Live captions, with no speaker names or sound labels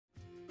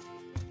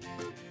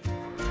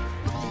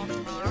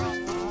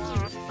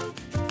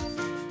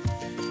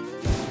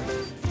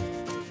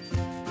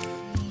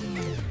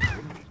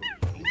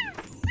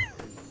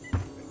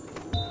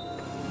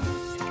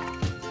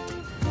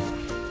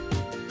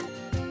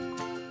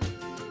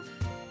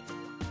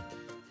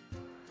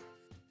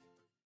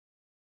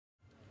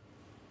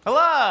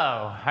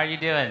Hello, how are you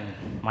doing?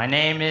 My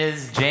name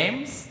is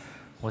James.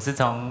 我是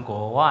从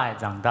国外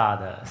长大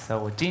的，所以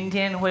我今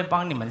天会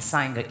帮你们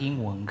上一个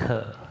英文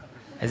课。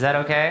Is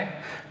that okay?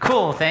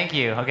 Cool, thank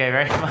you. Okay,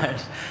 very much.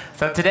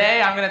 So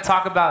today I'm going to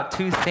talk about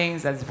two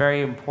things that's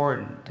very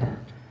important.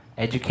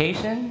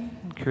 Education,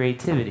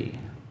 creativity.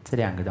 这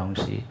两个东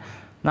西。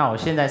那我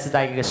现在是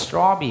在一个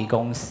strawbees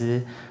公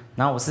司，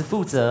然后我是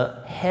负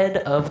责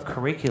Head of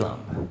Curriculum。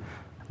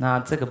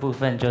那这个部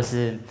分就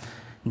是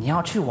你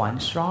要去玩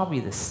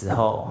strawbees 的时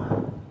候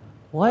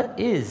 ，What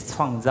is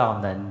创造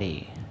能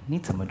力？你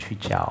怎么去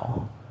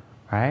教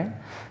 ？Right?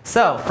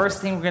 So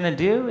first thing we're gonna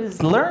do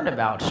is learn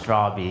about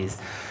strawbees.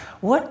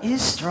 What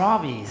is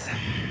strawbees?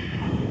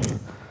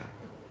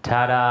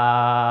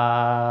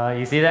 Ta-da!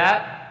 You see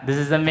that? This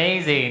is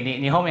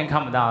amazing. 你后面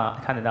看得到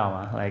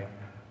吗 ？Like,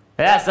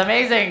 yes,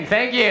 amazing.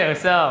 Thank you.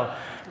 So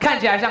看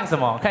起来像什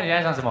么？看起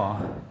来像什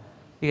么？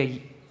一个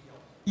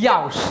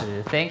钥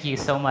匙 ，Thank you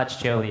so much,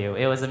 Jolio.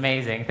 It was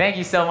amazing. Thank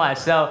you so much.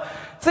 So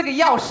这个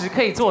钥匙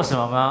可以做什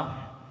么吗？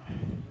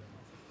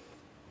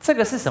这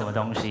个是什么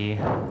东西？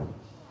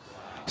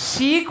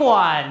吸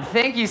管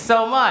 ，Thank you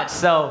so much.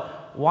 So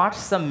watch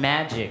some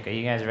magic. Are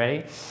you guys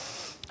ready?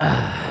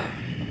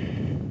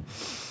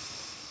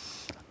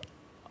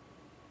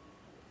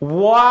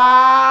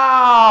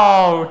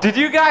 Wow! Did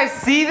you guys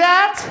see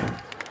that?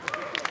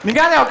 你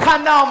刚才有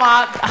看到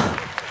吗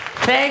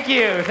？Thank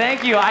you,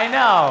 thank you. I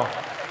know.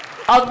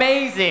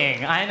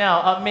 Amazing. I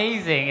know.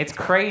 Amazing. It's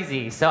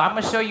crazy. So I'm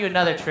going to show you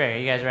another trick. Are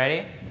you guys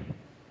ready?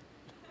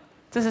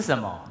 这是什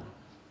么？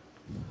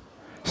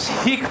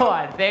吸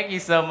管 Thank you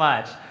so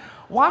much.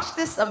 Watch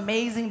this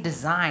amazing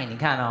design. 你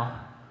看哦。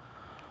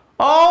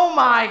Oh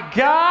my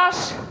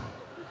gosh.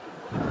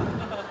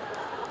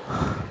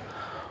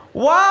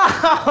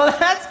 Wow,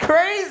 that's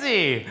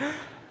crazy.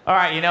 All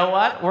right, you know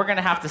what? We're going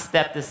to have to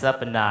step this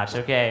up a notch.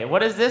 Okay,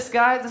 what is this,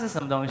 guys? 这是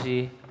什么东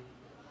西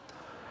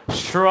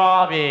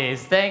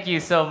？Strawbees. Thank you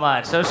so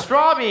much. So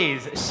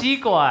strawbees, 吸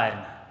管。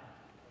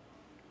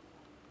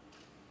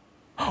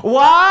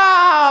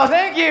Wow,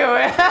 thank you.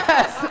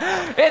 Yes,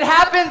 it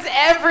happens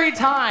every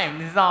time.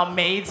 你知道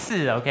每一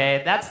次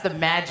okay? That's the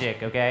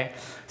magic, okay?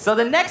 So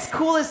the next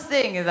coolest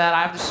thing is that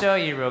I have to show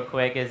you real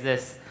quick is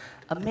this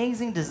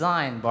amazing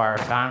design by our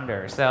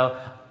founder. So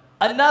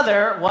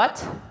another,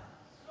 what?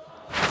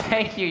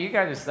 Thank you. You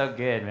guys are so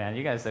good, man.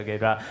 You guys are so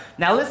good.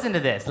 Now listen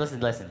to this.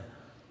 Listen.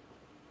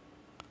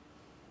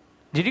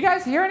 Did you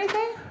guys hear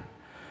anything?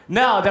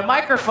 No, the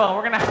microphone,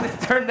 we're going to have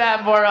to turn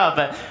that more up.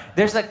 But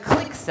there's a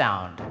click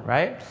sound,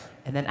 right?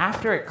 And then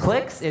after it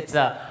clicks, it's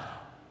a,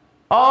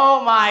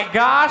 oh my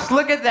gosh,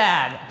 look at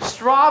that.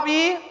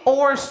 Strawberry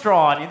or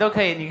straw. 你都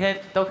可以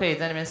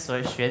在那边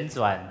旋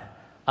转.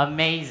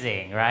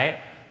 Amazing, right?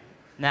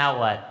 Now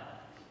what?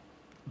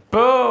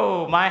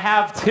 Boom, I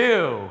have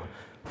two.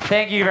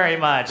 Thank you very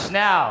much.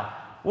 Now,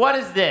 what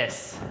is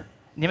this?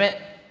 你们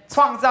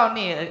创造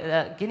力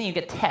给你一个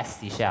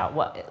test 一下。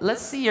Let's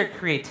see your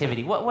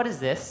creativity. What is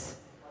this?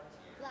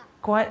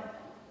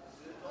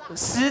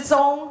 时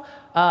钟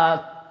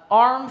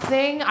arm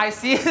thing. I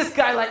see this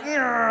guy like this.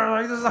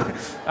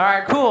 All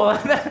right, cool.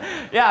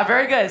 Yeah,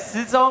 very good.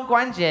 时钟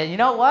关节. You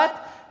know what?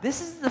 This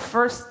is the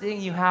first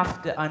thing you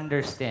have to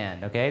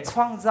understand. Okay?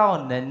 创造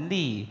能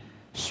力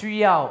需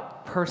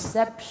要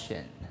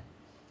perception，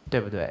 对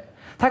不对？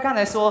他刚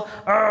才说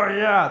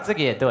，yeah， 这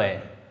个也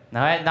对。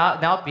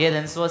然后别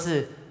人说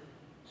是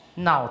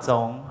闹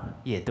钟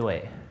也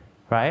对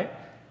 ，right?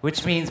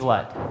 Which means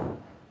what?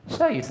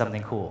 Show you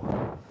something cool.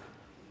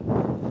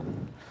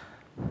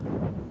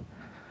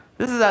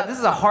 This is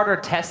a harder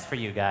test for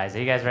you guys. Are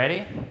you guys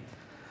ready?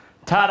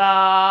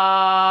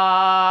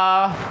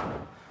 Ta-da!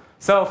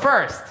 So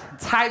first,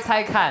 猜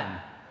猜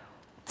看，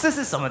这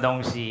是什么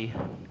东西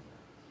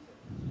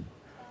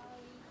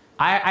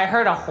I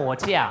heard a 火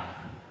将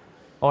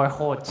or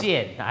火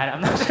箭.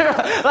 I'm not sure.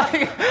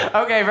 Like,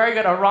 okay, very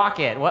good. A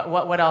rocket.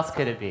 What else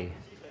could it be?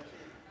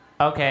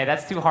 Okay,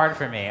 that's too hard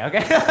for me.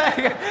 Okay,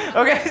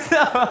 okay.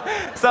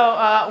 So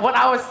what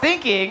I was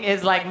thinking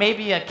is like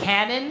maybe a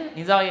cannon.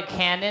 你知道一个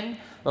cannon?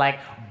 Like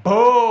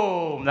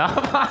boom, 然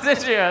后发出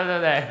去了，对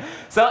不对？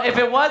 So if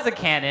it was a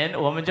cannon,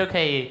 我们就可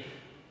以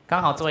刚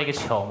好做一个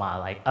球嘛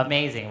like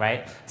amazing,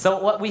 right? So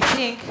what we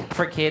think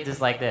for kids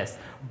is like this.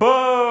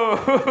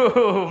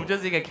 Boom, 就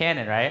是一个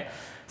cannon, right?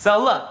 So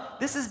look,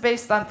 this is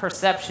based on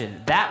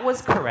perception. That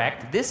was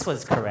correct. This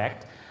was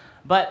correct.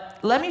 But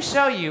let me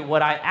show you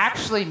what I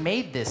actually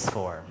made this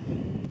for.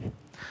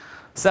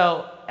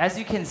 So as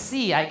you can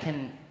see, I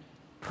can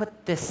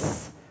put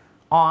this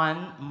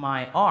on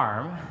my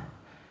arm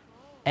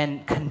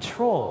and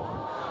control.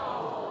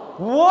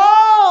 Whoa,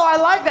 I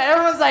like that.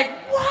 Everyone's like,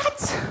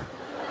 what?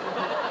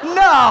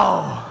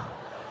 No,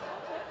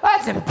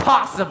 that's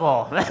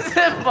impossible. That's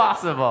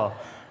impossible,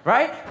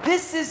 right?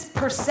 This is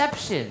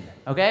perception,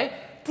 okay?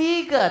 第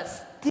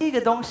一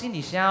个东西你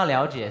先要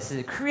了解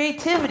是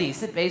creativity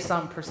是 based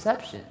on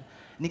perception.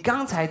 你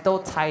刚才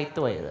都猜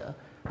对了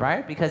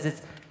right? Because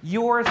it's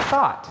your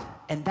thought,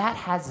 and that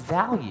has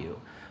value.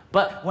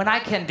 But when I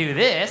can do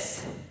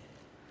this,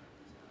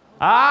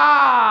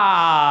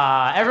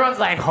 Ah, everyone's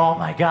like, oh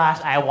my gosh,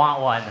 I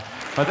want one.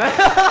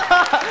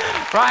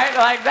 Right?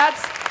 Like that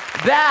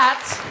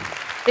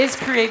is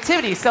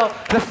creativity. So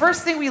the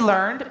first thing we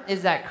learned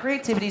is that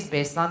creativity is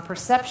based on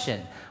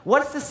perception.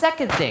 What's the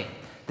second thing?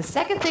 The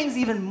second thing is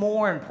even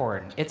more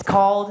important. It's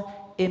called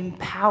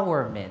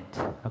empowerment.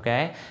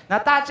 Okay? 那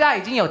大家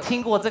已经有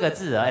听过这个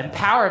字了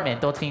 ，empowerment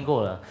都听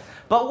过了。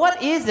But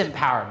what is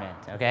empowerment?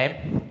 Okay?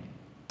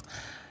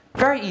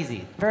 Very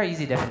easy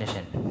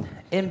definition.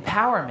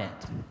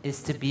 Empowerment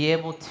is to be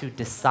able to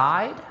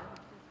decide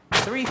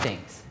 3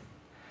 things: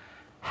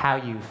 how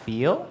you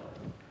feel,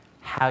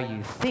 how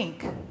you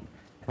think,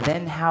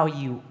 then how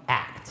you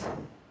act.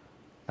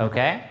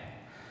 Okay?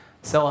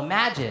 So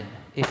imagine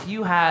if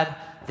you had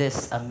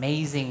this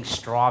amazing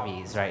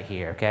strawbees right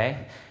here,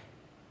 okay?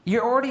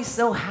 You're already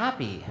so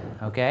happy,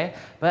 okay?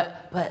 But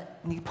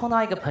你碰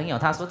到一个朋友，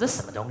他说这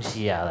什么东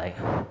西啊 ？Like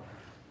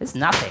it's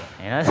nothing,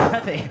 you know, it's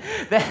nothing.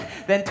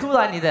 Then 突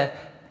然你的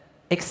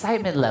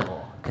excitement level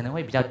可能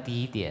会比较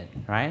低一点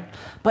right?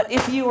 But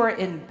if you are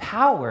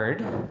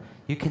empowered,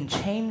 you can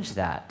change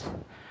that.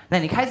 那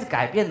你开始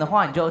改变的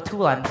话，你就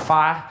突然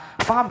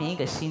发明一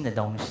个新的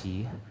东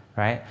西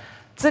right?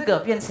 这个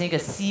变成一个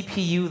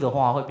CPU 的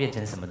话，会变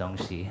成什么东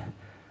西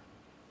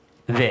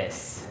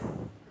 ？This.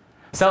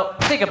 So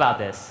think about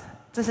this.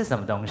 这是什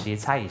么东西？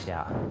猜一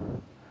下。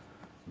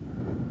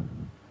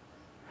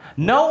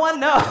No one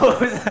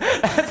knows.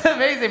 That's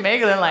amazing. 每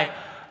个人 like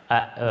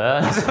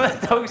什么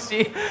东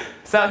西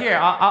 ？So here,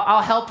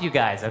 I'll help you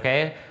guys.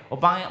 Okay? 我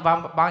帮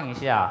一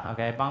下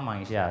Okay? 帮忙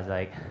一下 It's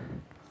like.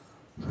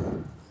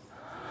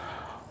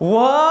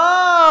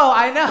 Whoa!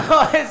 I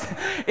know. It's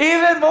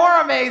even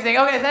more amazing.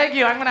 Okay, thank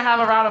you. I'm going to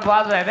have a round of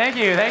applause for that. Thank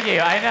you.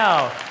 I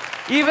know.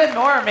 Even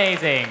more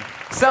amazing.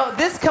 So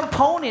this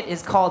component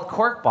is called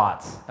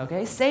Corkbots.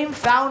 Okay? Same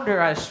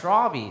founder as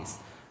strawbees.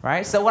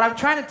 Right? So what I'm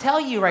trying to tell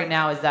you right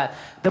now is that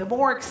the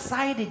more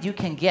excited you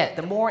can get,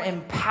 the more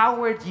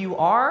empowered you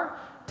are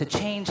to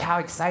change how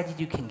excited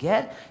you can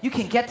get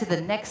to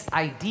the next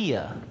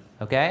idea.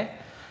 Okay?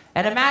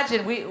 And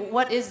imagine,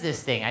 what is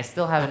this thing? I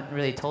still haven't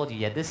really told you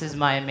yet. This is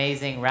my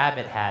amazing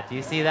rabbit hat. Do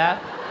you see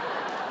that?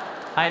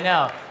 I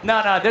know.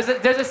 No, there's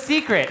a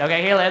secret.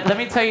 Okay, here, let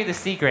me tell you the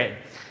secret.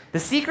 The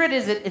secret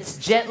is it's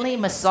gently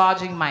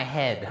massaging my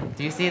head.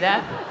 Do you see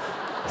that?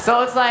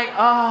 So it's like,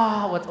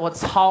 oh, 我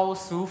超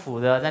舒服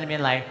的在那边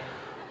like,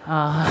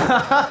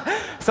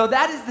 So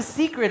that is the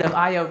secret of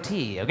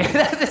IoT. Okay,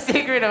 that's the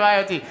secret of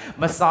IoT,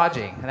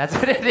 massaging. That's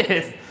what it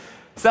is.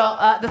 So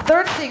the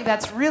third thing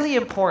that's really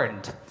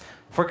important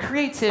for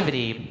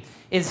creativity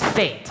is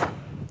fate.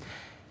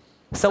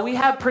 So we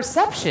have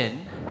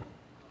perception,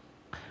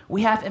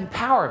 we have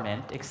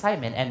empowerment,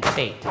 excitement, and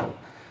fate.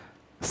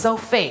 So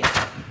fate.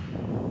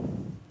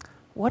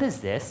 What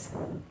is this?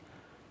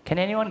 Can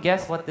anyone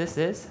guess what this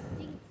is?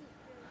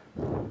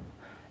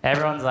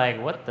 Everyone's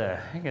like, what the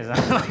heck is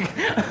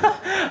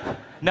that?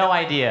 No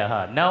idea,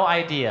 huh? No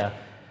idea.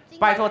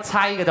 拜托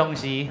猜一个东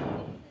西。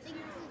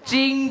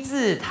金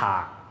字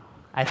塔。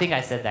I think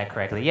I said that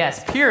correctly.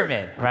 Yes,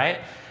 pyramid, right?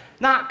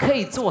 那可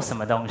以做什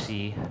么东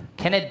西?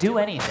 Can it do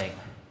anything?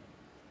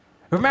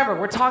 Remember,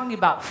 we're talking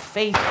about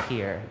faith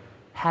here.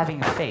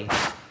 Having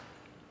faith.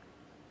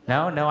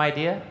 No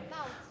idea?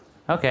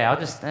 Okay, I'll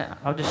just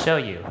show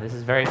you. This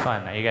is very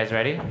fun. Are you guys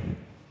ready?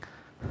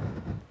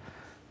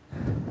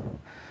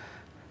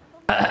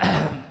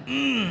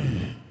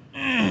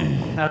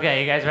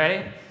 Okay, you guys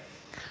ready?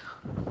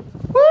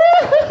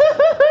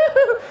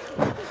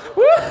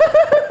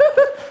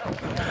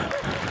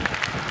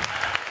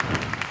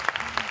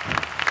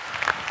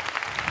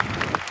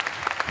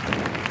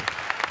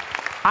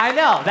 I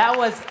know, that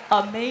was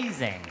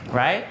amazing,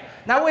 right?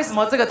 那为什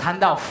么这个谈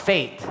到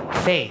faith,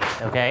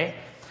 okay?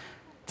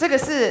 这个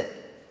是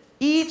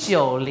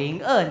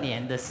1902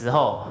年的时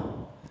候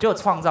就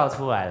创造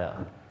出来了。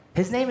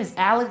His name is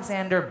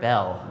Alexander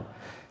Bell.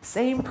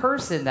 Same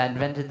person that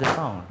invented the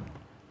phone,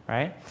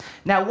 right?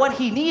 Now what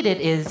he needed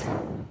is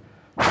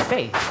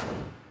faith,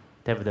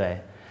 对不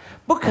对？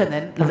不可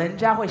能人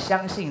家会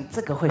相信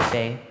这个会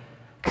飞，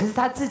可是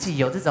他自己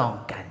有这种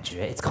感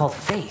觉。It's called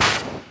faith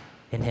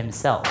in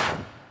himself.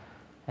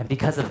 And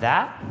because of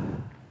that,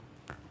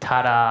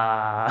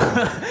 ta-da!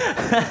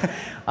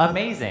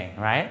 Amazing,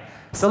 right?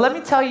 So let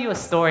me tell you a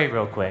story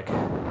real quick.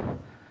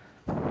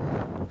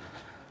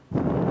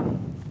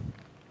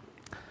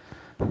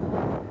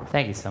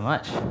 Thank you so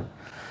much.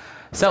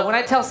 So when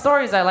I tell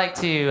stories, I like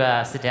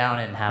to sit down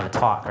and have a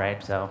talk,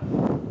 right? So,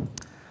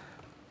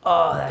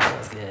 oh, that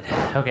feels good.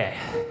 Okay.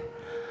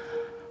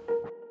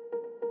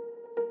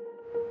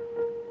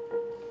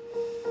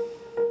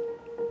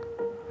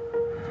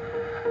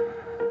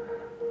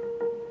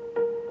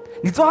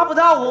 "你抓不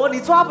到我，你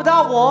抓不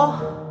到我."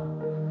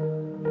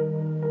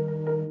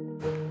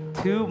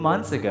 2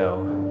 months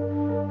ago,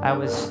 I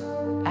was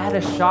at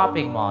a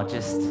shopping mall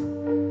just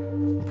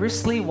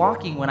briskly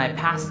walking when I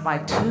passed by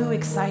 2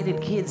 excited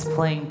kids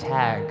playing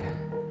tag.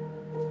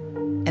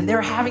 And they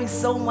were having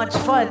so much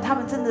fun. 他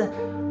们真的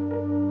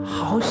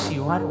好喜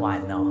欢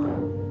玩哦。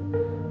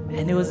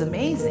And it was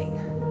amazing.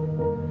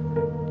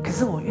 可是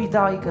是我遇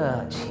到一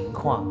个情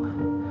况，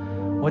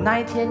我那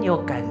一天有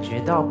感觉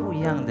到不一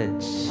样的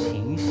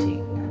情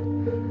形。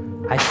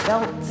I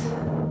felt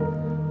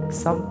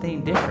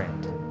something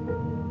different.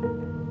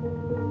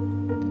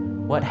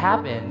 What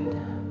happened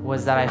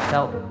was that I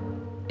felt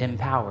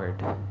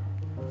empowered.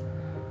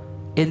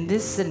 In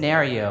this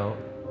scenario,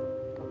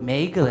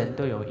 每一个人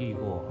都有遇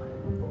过。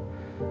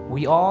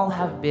We all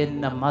have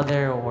been a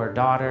mother or a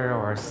daughter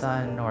or a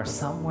son or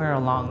somewhere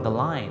along the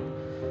line.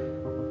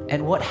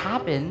 And what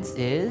happens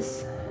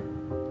is,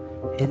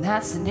 in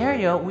that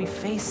scenario, we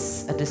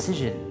face a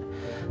decision.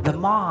 The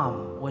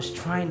mom was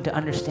trying to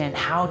understand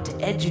how to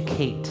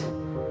educate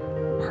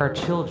her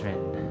children.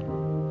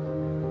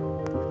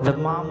 The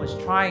mom was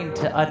trying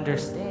to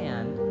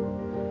understand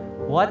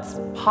what's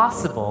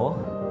possible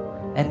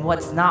and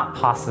what's not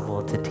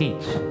possible to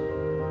teach.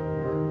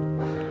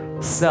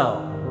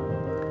 So,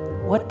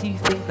 what do you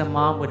think the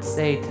mom would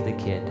say to the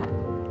kid?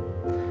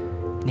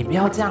 你不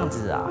要这样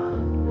子啊，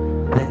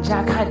人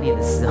家看你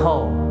的时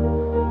候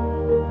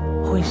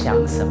会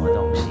想什么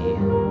东西？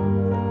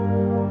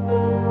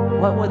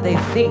 What would they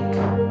think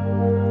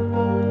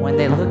when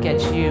they look at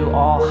you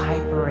all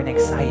hyper and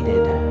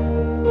excited?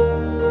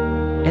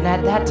 And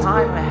at that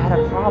time, I had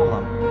a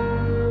problem.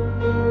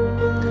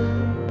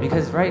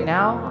 Because right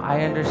now,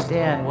 I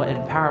understand what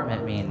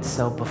empowerment means.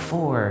 So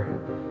before,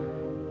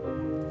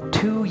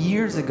 2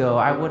 years ago,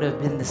 I would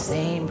have been the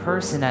same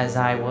person as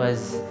I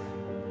was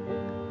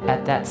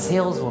at that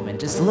saleswoman,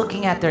 just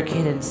looking at their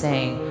kid and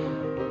saying,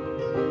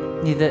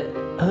 你的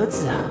儿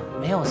子啊，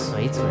没有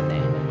水准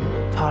欸，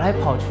跑来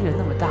跑去的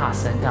那么大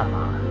声干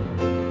嘛？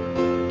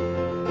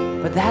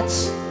 But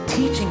that's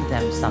teaching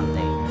them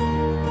something.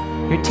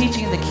 You're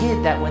teaching the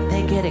kid that when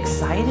they get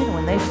excited,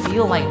 when they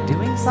feel like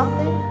doing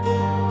something,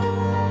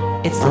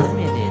 it's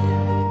limited.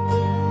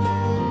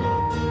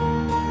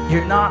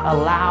 You're not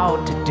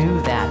allowed to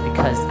do that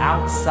because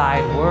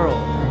outside world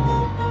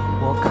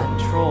will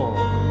control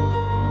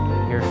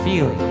your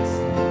feelings,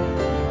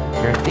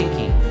 your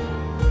thinking,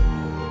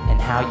 and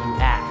how you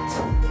act.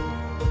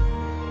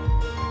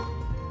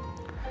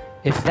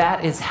 If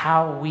that is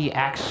how we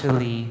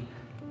actually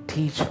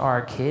teach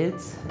our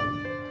kids,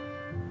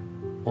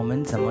 我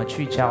们怎么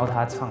去教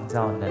他创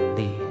造能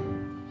力？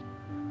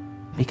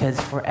 Because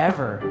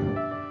forever,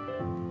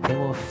 they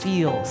will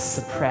feel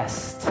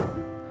suppressed.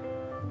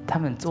 他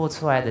们做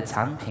出来的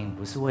产品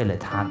不是为了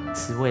他们，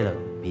是为了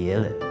别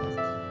人。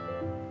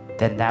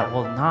Then that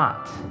will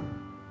not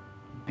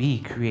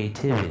be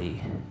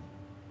creativity.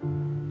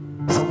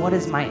 So what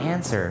is my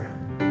answer?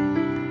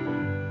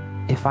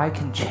 If I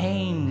can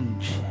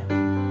change,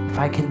 if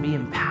I can be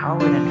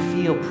empowered and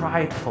feel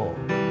prideful,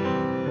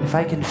 if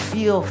I can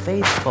feel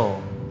faithful,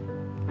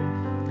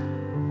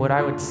 what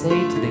I would say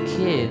to the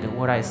kid,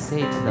 what I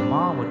say to the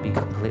mom would be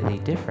completely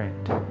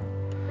different.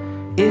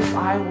 If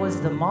I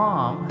was the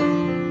mom,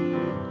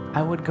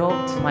 I would go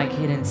up to my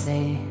kid and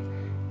say,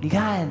 你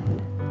看，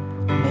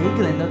每一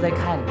个人都在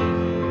看你，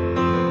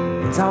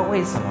你知道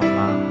为什么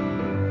吗？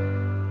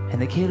 And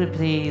the kid would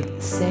be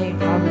saying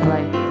probably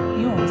like,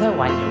 因为我们在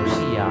玩游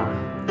戏啊。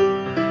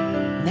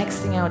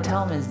 Next thing I would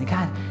tell him is, 你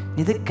看，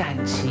你的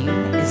感情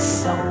is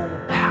so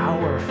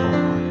powerful.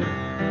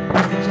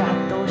 人家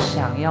都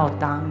想要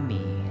当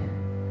你，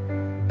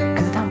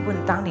可是他们不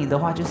能当你的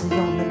话，就是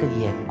用那个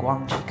眼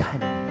光去看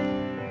你。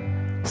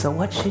So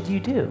what should you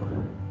do?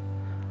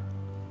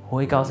 我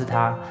会告诉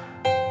他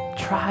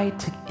 ，try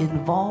to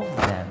involve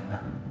them，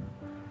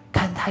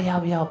 看他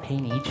要不要陪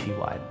你一起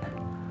玩。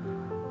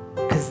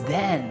Cause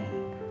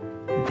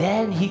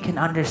then he can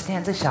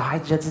understand。这小孩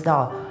子就知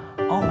道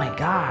 ，Oh my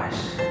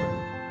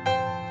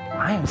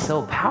gosh，I am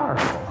so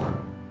powerful。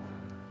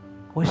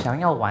我想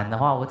要玩的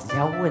话，我只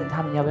要问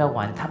他们要不要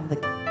玩，他们的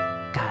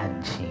感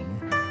情、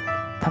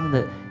他们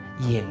的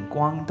眼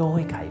光都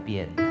会改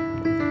变。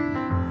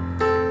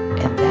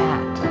And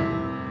that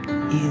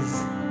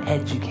is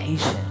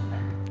education.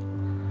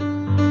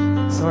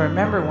 So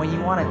remember, when you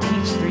want to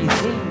teach 3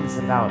 things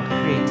about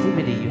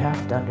creativity, you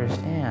have to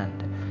understand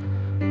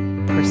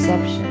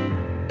perception.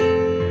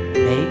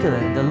 每一个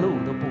人的路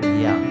都不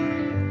一样。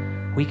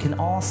We can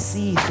all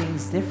see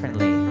things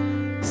differently,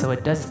 so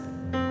it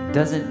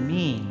doesn't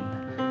mean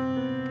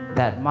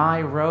that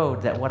my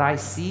road, that what I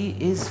see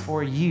is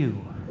for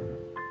you.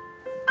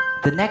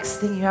 The next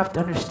thing you have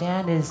to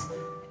understand is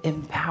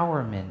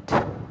empowerment.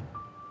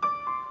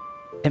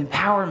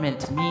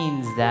 Empowerment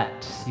means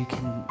that you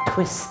can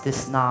twist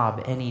this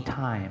knob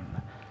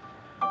anytime.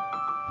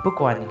 不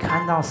管你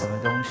看到什么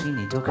东西，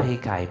你都可以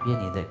改变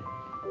你的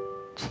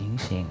情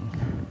形。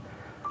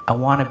I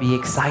want to be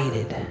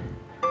excited.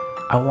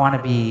 I want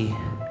to be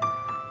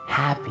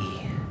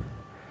happy.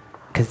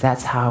 Because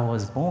that's how I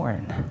was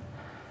born.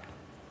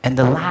 And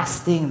the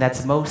last thing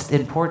that's most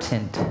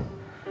important,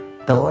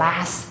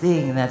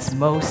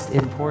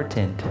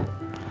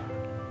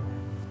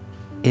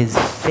 is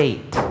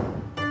faith.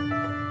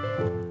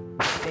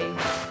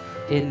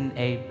 In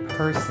a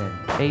person,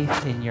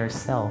 faith in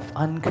yourself,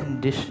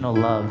 unconditional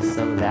love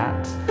so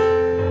that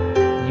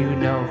you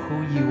know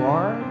who you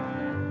are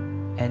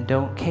and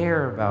don't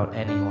care about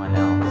anyone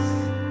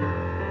else.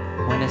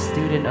 when a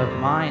student of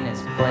mine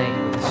is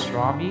playing with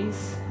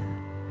strawbees,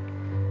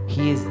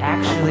 he is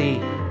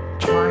actually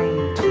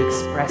trying to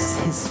express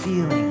his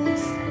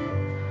feelings,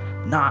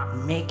 not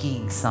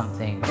making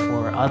something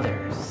for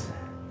others.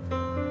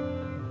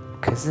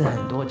 可是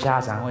很多家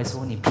长会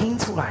说，你拼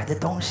出来的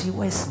东西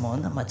为什么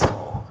那么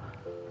丑？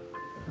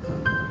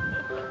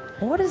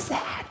 What is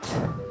that?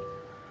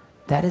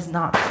 That is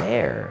not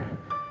fair.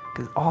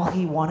 Because all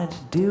he wanted to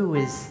do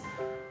is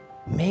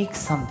make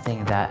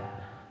something that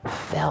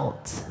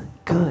felt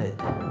good.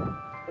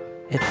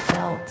 It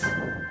felt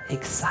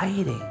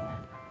exciting.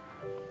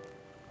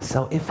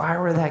 So if I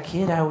were that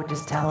kid, I would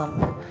just tell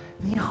him,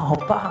 你好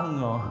棒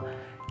哦，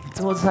你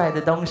做出来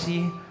的东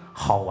西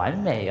好完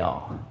美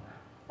哦。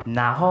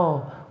然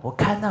后我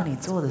看到你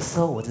做的时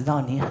候，我知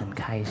道你很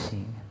开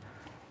心。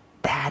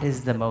That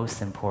is the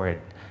most important.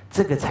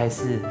 这个才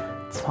是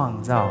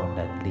创造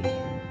能力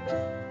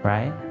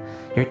 ，right?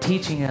 You're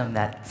teaching them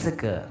that 这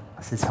个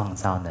是创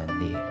造能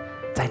力。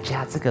再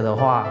加这个的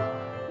话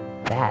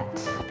 ，that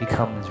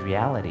becomes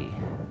reality,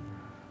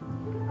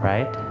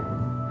 right?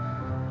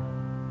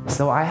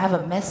 So I have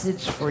a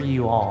message for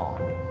you all.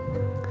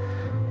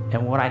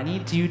 And what I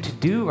need you to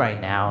do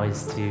right now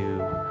is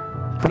to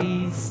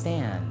please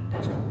stand.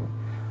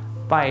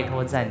 拜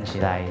托站起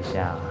来一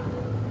下。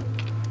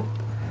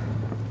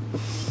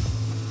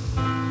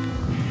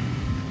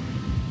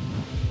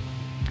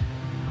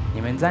你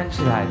们站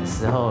起来的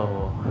时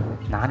候，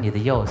拿你的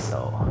右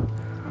手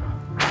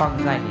放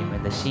在你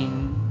们的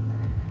心。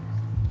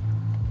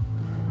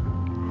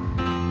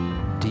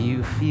Do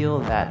you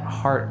feel that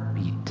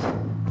heartbeat?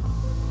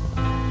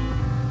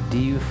 Do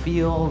you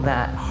feel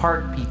that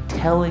heartbeat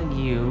telling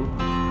you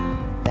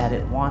that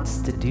it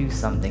wants to do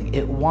something?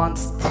 It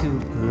wants to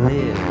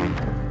live.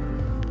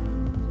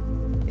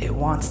 It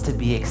wants to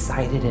be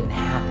excited and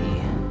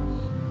happy.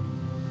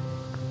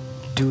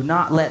 Do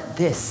not let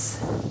this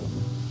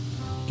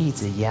一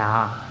直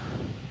压，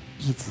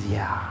一直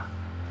压。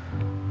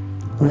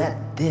Let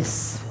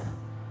this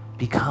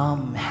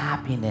become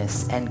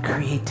happiness and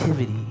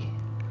creativity.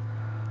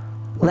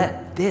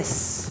 Let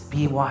this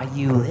be why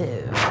you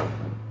live.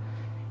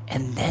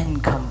 And then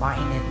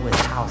combine it with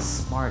how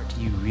smart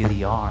you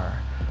really are.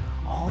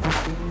 All the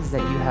things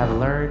that you have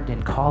learned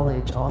in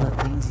college, all the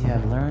things you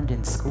have learned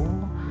in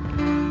school,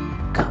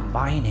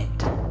 combine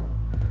it.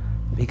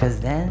 Because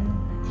then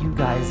you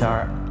guys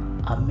are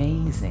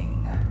amazing.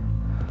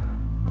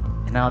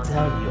 And I'll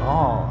tell you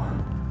all,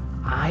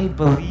 I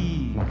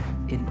believe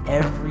in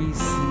every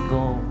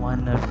single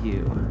one of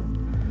you.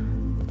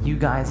 You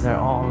guys are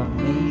all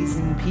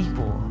amazing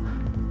people.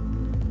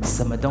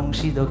 什么东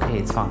西都可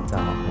以创造。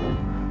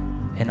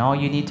And all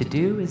you need to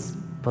do is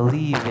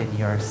believe in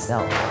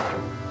yourself.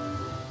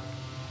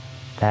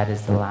 That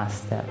is the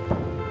last step.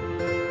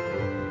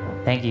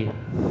 Thank you.